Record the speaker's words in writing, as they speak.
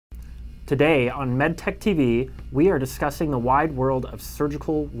Today on MedTech TV, we are discussing the wide world of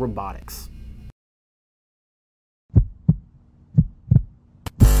surgical robotics.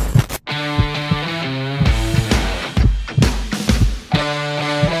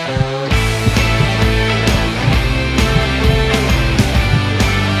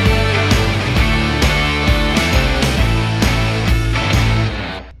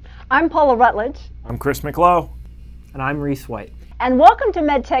 I'm Paula Rutledge. I'm Chris McLough. And I'm Reese White. And welcome to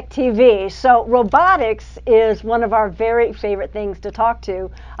MedTech TV. So robotics is one of our very favorite things to talk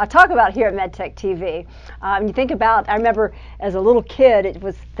about here at MedTech TV. You think about, I remember as a little kid, it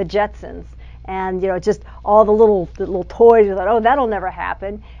was the Jetsons. And just all the little toys, you thought, oh, that'll never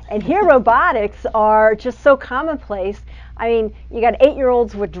happen. And here robotics are just so commonplace. I mean, you got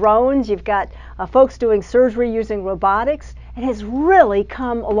 8-year-olds with drones, you've got folks doing surgery using robotics. It has really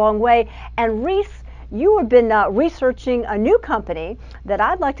come a long way. And Reese, you have been researching a new company that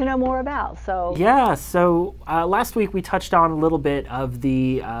I'd like to know more about. So last week we touched on a little bit of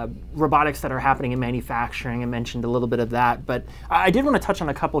the robotics that are happening in manufacturing and mentioned a little bit of that, but I did want to touch on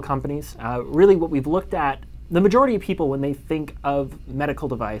a couple of companies. Really what we've looked at, the majority of people when they think of medical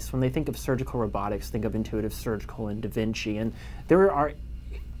device, when they think of surgical robotics, think of Intuitive Surgical and Da Vinci, and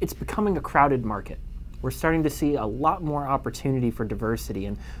it's becoming a crowded market. We're starting to see a lot more opportunity for diversity.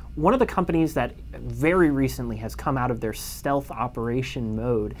 And one of the companies that very recently has come out of their stealth operation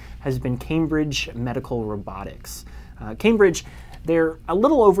mode has been Cambridge Medical Robotics. Cambridge, they're a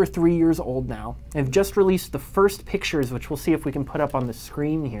little over 3 years old now. They've just released the first pictures, which we'll see if we can put up on the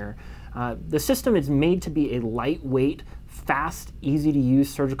screen here. The system is made to be a lightweight, fast, easy to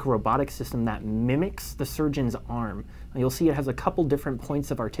use surgical robotic system that mimics the surgeon's arm. You'll see it has a couple different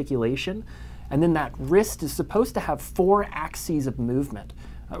points of articulation. And then that wrist is supposed to have 4 axes of movement.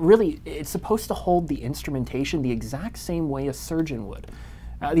 Really, it's supposed to hold the instrumentation the exact same way a surgeon would.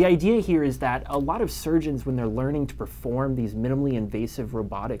 The idea here is that a lot of surgeons, when they're learning to perform these minimally invasive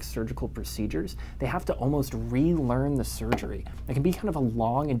robotic surgical procedures, they have to almost relearn the surgery. It can be kind of a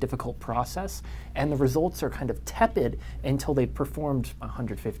long and difficult process, and the results are kind of tepid until they've performed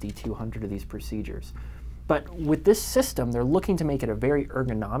 150, 200 of these procedures. But with this system, they're looking to make it a very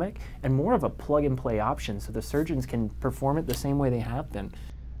ergonomic and more of a plug-and-play option so the surgeons can perform it the same way they have been.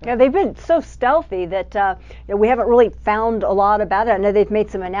 Yeah, they've been so stealthy that we haven't really found a lot about it. I know they've made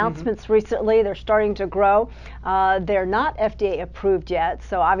some announcements recently. They're starting to grow. They're not FDA approved yet,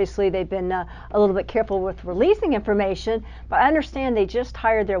 so obviously they've been a little bit careful with releasing information. But I understand they just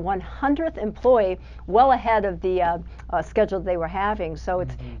hired their 100th employee well ahead of the schedule they were having. So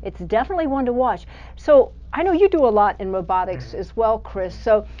it's definitely one to watch. So I know you do a lot in robotics as well, Chris.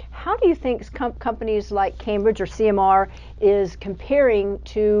 So how do you think companies like Cambridge or CMR is comparing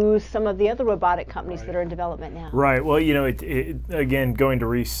to some of the other robotic companies that are in development now? Right. Well, again, going to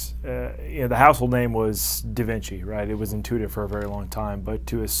Reese, the household name was Da Vinci, right? It was Intuitive for a very long time. But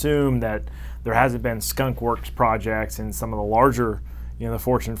to assume that there hasn't been skunk works projects in some of the larger, the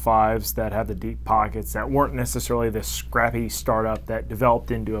Fortune 5s that have the deep pockets that weren't necessarily the scrappy startup that developed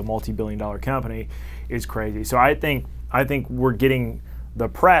into a multi-billion-dollar company is crazy. So I think we're getting the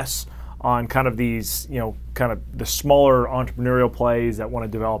press on kind of these, kind of the smaller entrepreneurial plays that want to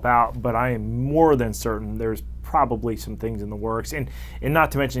develop out, but I am more than certain there's probably some things in the works, and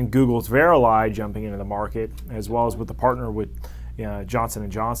not to mention Google's Verily jumping into the market, as well as with the partner with Johnson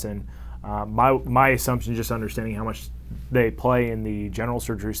 & Johnson. My assumption, just understanding how much they play in the general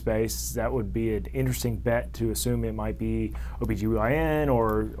surgery space, that would be an interesting bet to assume it might be OBGYN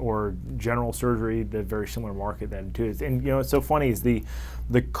or general surgery, the very similar market that Intuitive is. And it's so funny is the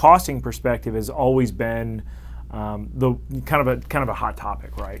costing perspective has always been the kind of a hot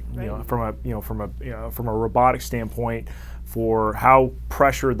topic, right? From a robotic standpoint, for how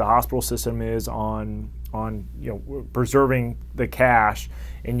pressured the hospital system is on preserving the cash,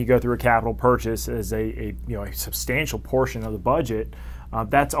 and you go through a capital purchase as a substantial portion of the budget.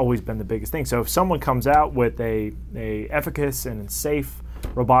 That's always been the biggest thing. So if someone comes out with a efficacious and safe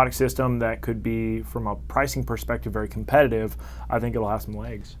robotic system that could be, from a pricing perspective, very competitive, I think it'll have some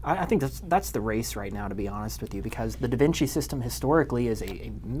legs. I think that's the race right now, to be honest with you, because the Da Vinci system historically is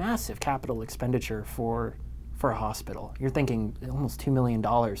a massive capital expenditure for a hospital. You're thinking almost $2 million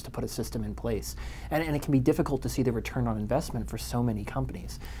to put a system in place. And it can be difficult to see the return on investment for so many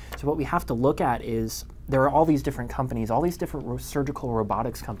companies. So what we have to look at is there are all these different companies, all these different surgical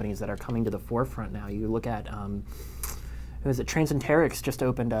robotics companies that are coming to the forefront now. You look at was it Transenterix just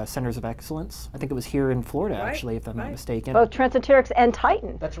opened Centers of Excellence. I think it was here in Florida, actually, if I'm not mistaken. Both Transenterix and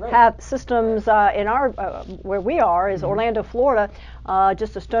Titan have systems in our where we are is Orlando, Florida,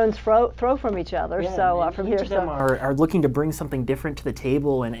 just a stone's throw from each other. So from here, each of them are looking to bring something different to the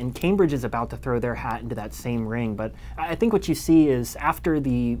table, and Cambridge is about to throw their hat into that same ring. But I think what you see is after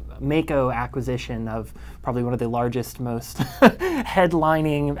the Mako acquisition of probably one of the largest, most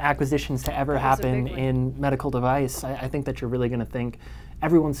headlining acquisitions to ever happen in medical device, I think that you're really going to think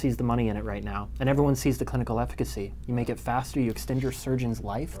everyone sees the money in it right now, and everyone sees the clinical efficacy. You make it faster, you extend your surgeon's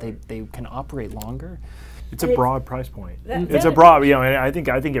life, they can operate longer. It's a broad price point. It's a broad, and I think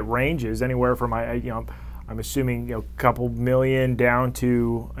it ranges anywhere from I'm assuming a couple million down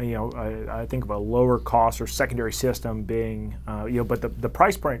to I think of a lower cost or secondary system being but the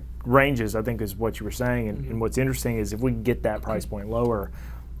price point ranges, I think, is what you were saying, and what's interesting is if we can get that price point lower,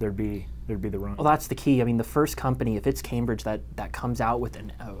 there'd be the run. Well, that's the key. I mean, the first company, if it's Cambridge, that comes out with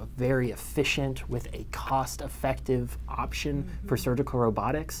a very efficient, with a cost-effective option for surgical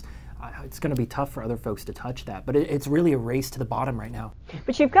robotics, it's going to be tough for other folks to touch that. But it's really a race to the bottom right now.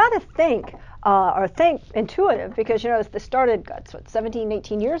 But you've got to think intuitive, because this started 17,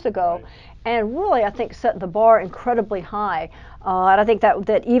 18 years ago, and really I think set the bar incredibly high. And I think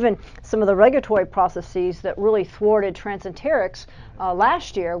that even some of the regulatory processes that really thwarted Transenterix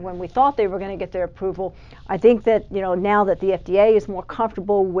last year when we thought they were going to get their approval, I think that now that the FDA is more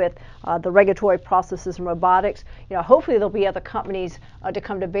comfortable with the regulatory processes in robotics, hopefully there'll be other companies to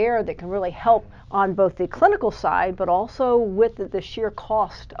come to bear that can really help on both the clinical side, but also with the sheer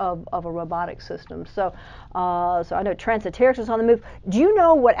cost of a robotic system. So I know Transenterix is on the move. Do you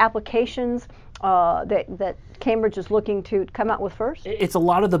know what applications that Cambridge is looking to come out with first? It's a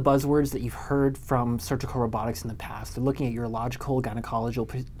lot of the buzzwords that you've heard from surgical robotics in the past. They're looking at urological,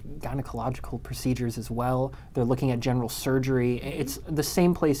 gynecological procedures as well. They're looking at general surgery. It's the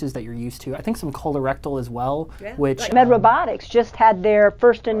same places that you're used to. I think some colorectal as well, which MedRobotics just had their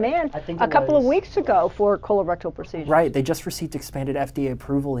first in man a couple of weeks ago for colorectal procedures. Right, they just received expanded FDA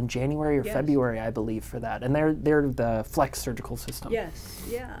approval in January or February, I believe, for that, and they're the Flex surgical system. Yes,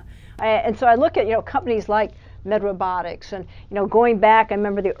 yeah. And so I look at companies like MedRobotics, and going back, I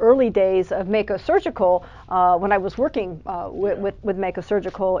remember the early days of Mako Surgical when I was working with Mako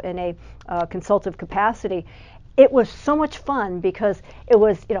Surgical in a consultative capacity. It was so much fun because it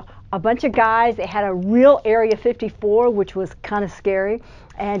was a bunch of guys. They had a real Area 54, which was kind of scary,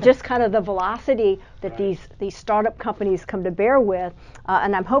 and just kind of the velocity that these startup companies come to bear with.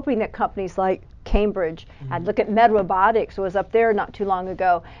 And I'm hoping that companies like Cambridge, I'd look at MedRobotics, was up there not too long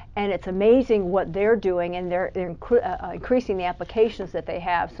ago, and it's amazing what they're doing, and they're increasing the applications that they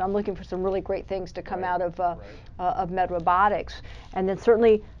have. So I'm looking for some really great things to come out of MedRobotics, and then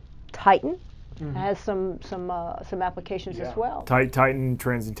certainly Titan has some applications as well. Titan,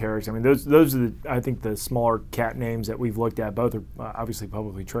 Transenterix. I mean, those are I think the smaller cat names that we've looked at. Both are obviously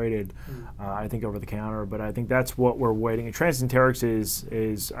publicly traded, I think over the counter. But I think that's what we're waiting. And Transenterix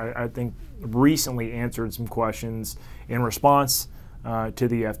is I think recently answered some questions in response to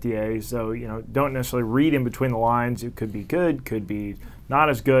the FDA. So don't necessarily read in between the lines. It could be good, could be not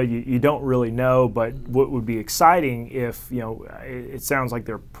as good. You don't really know. But what would be exciting if it sounds like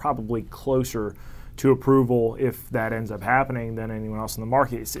they're probably closer to approval if that ends up happening than anyone else in the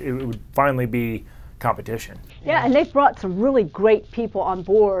market. It would finally be competition. Yeah, and they've brought some really great people on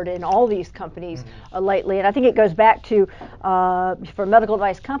board in all these companies lately, and I think it goes back to, for medical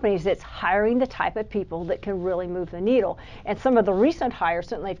device companies, it's hiring the type of people that can really move the needle. And some of the recent hires,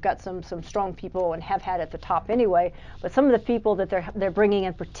 certainly they've got some strong people and have had at the top anyway, but some of the people that they're bringing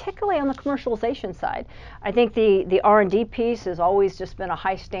in, particularly on the commercialization side, I think the R&D piece has always just been a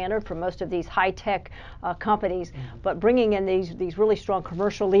high standard for most of these high-tech companies, but bringing in these really strong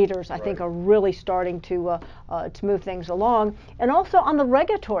commercial leaders, I think, are really starting to move things along. And also on the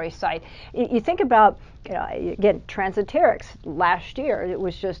regulatory side, you think about, again, Transenterix last year. It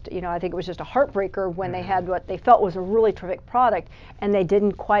was just, I think it was just a heartbreaker when they had what they felt was a really terrific product, and they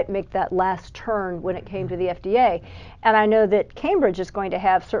didn't quite make that last turn when it came to the FDA. And I know that Cambridge is going to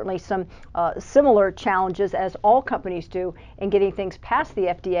have certainly some similar challenges, as all companies do, in getting things past the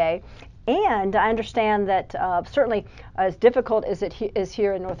FDA. And I understand that certainly as difficult as it is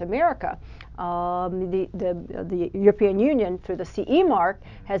here in North America, the European Union, through the CE mark,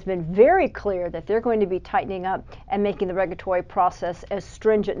 has been very clear that they're going to be tightening up and making the regulatory process as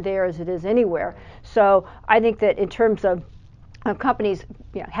stringent there as it is anywhere. So I think that in terms of companies,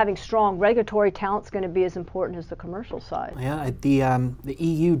 having strong regulatory talent is going to be as important as the commercial side. Yeah, the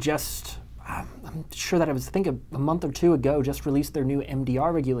EU just, I'm sure that I think a month or two ago, just released their new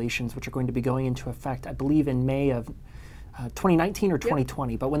MDR regulations, which are going to be going into effect, I believe, in May of 2019 or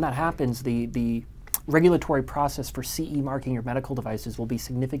 2020. But when that happens, the regulatory process for CE marking your medical devices will be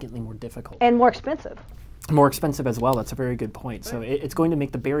significantly more difficult. And more expensive. More expensive as well. That's a very good point. So it's going to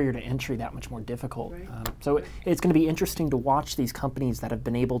make the barrier to entry that much more difficult. So it's going to be interesting to watch these companies that have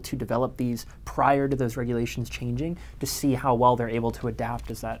been able to develop these prior to those regulations changing, to see how well they're able to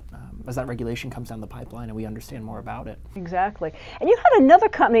adapt as that regulation comes down the pipeline and we understand more about it. Exactly. And you had another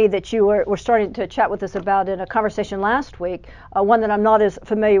company that you were starting to chat with us about in a conversation last week, one that I'm not as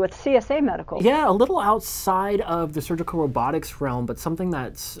familiar with, CSA Medical. Yeah, a little outside of the surgical robotics realm, but something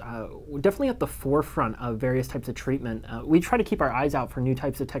that's definitely at the forefront of various types of treatment. We try to keep our eyes out for new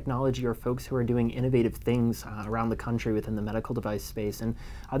types of technology or folks who are doing innovative things around the country within the medical device space. And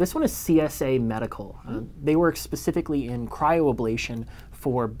this one is CSA Medical. They work specifically in cryoablation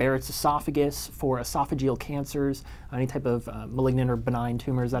for Barrett's esophagus, for esophageal cancers, any type of malignant or benign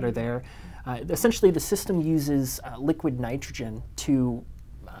tumors that are there. Essentially, the system uses liquid nitrogen to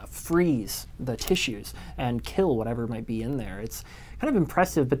freeze the tissues and kill whatever might be in there. It's kind of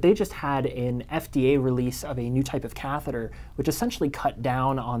impressive, but they just had an FDA release of a new type of catheter, which essentially cut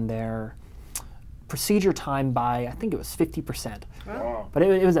down on their procedure time by, I think it was 50%. Wow. But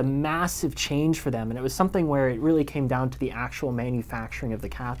it was a massive change for them, and it was something where it really came down to the actual manufacturing of the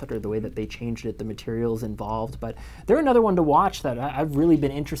catheter, the way that they changed it, the materials involved. But they're another one to watch that I've really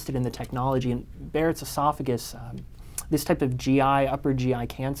been interested in the technology. And Barrett's esophagus, this type of GI, upper GI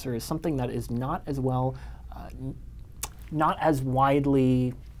cancer is something that is not as well, not as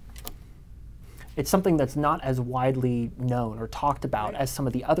widely, it's something that's not as widely known or talked about as some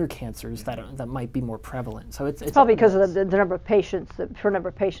of the other cancers that might be more prevalent. So it's probably because of the number of patients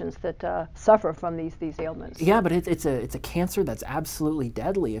that suffer from these ailments. Yeah, but it's a cancer that's absolutely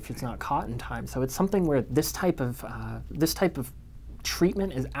deadly if it's not caught in time. So it's something where this type of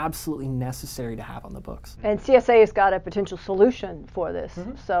treatment is absolutely necessary to have on the books. And CSA has got a potential solution for this.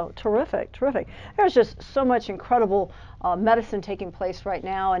 So terrific, terrific. There's just so much incredible medicine taking place right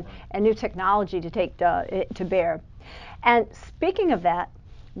now, and new technology to take to bear. And speaking of that,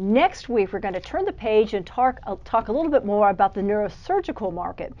 next week we're going to turn the page and talk a little bit more about the neurosurgical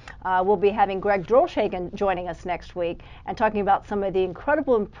market. We'll be having Greg Drolshagen joining us next week and talking about some of the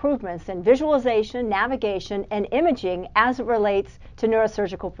incredible improvements in visualization, navigation, and imaging as it relates to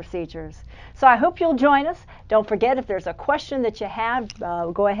neurosurgical procedures. So I hope you'll join us. Don't forget, if there's a question that you have,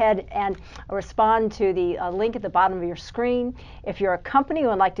 go ahead and respond to the link at the bottom of your screen. If you're a company who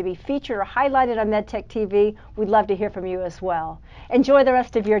would like to be featured or highlighted on MedTech TV, we'd love to hear from you as well. Enjoy the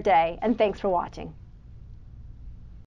rest of your day, and thanks for watching.